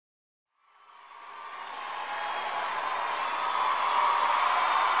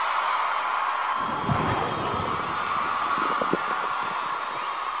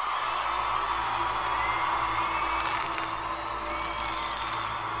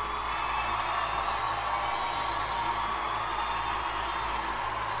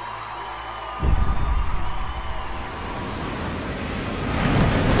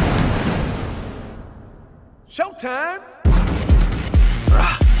time.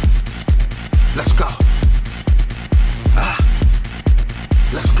 Let's go.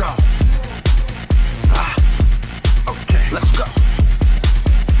 Let's go. Okay, let's go.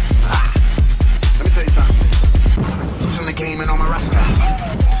 Let me tell you something. Losing the game and on my roster.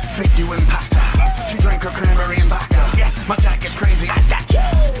 Fake you imposter. She drank her cranberry and vodka. My jacket's crazy. I got you.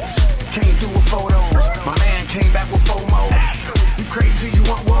 Came through with photos. My man came back with FOMO. You crazy? You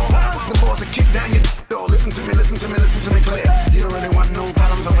want war? The boys will kick down your door. Listen to me, listen to me, listen to me clear. You don't really want no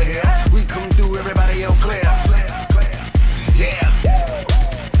problems over here. We come through, everybody else clear. Yeah.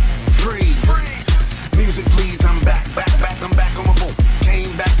 Freeze. Music please, I'm back, I'm back on my boat.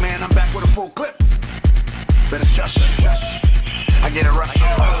 Came back, man, I'm back with a full clip. Better shush. I get a rush.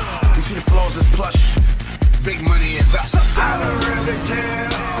 You see the floors is plush. Big money is us. I don't really care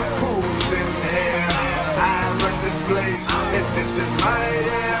who's in here. I run this place if this is my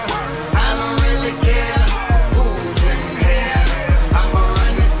year. I don't really care who's in here. I'ma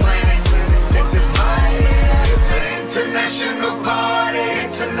run this planet. This is my year. It's an international party.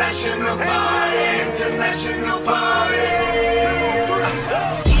 International party. International party.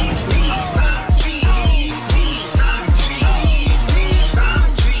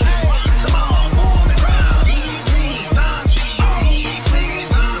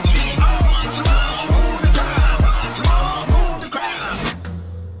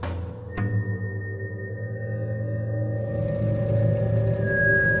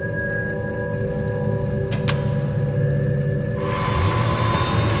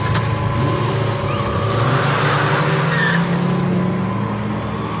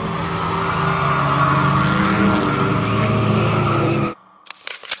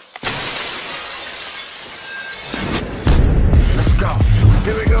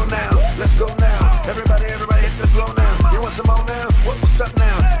 Here we go now, let's go now. Everybody hit the flow now. You want some more now? What's up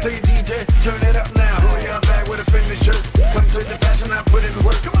now? Tell your DJ, turn it up now. Go your bag with a finisher. Come to the fashion, I put in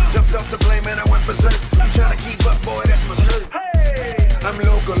work. Jumped off the plane, man, I went berserk. You tryna keep up, boy, that's my shirt. I'm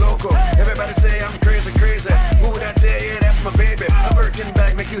loco. Everybody say I'm crazy. Who that there, yeah, that's my baby. I'm working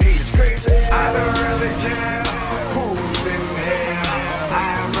back, make you hate, it's crazy. I don't really care who's in here.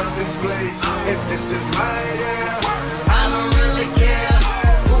 I run this place if this is my year. I don't really care.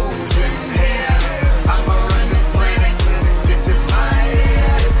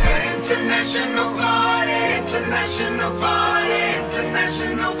 International party, international party,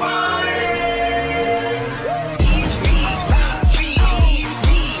 international party.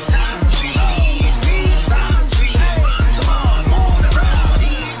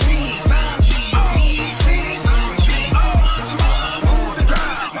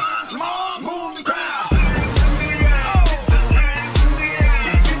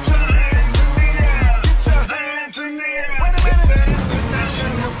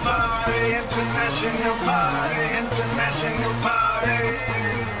 International party, international party.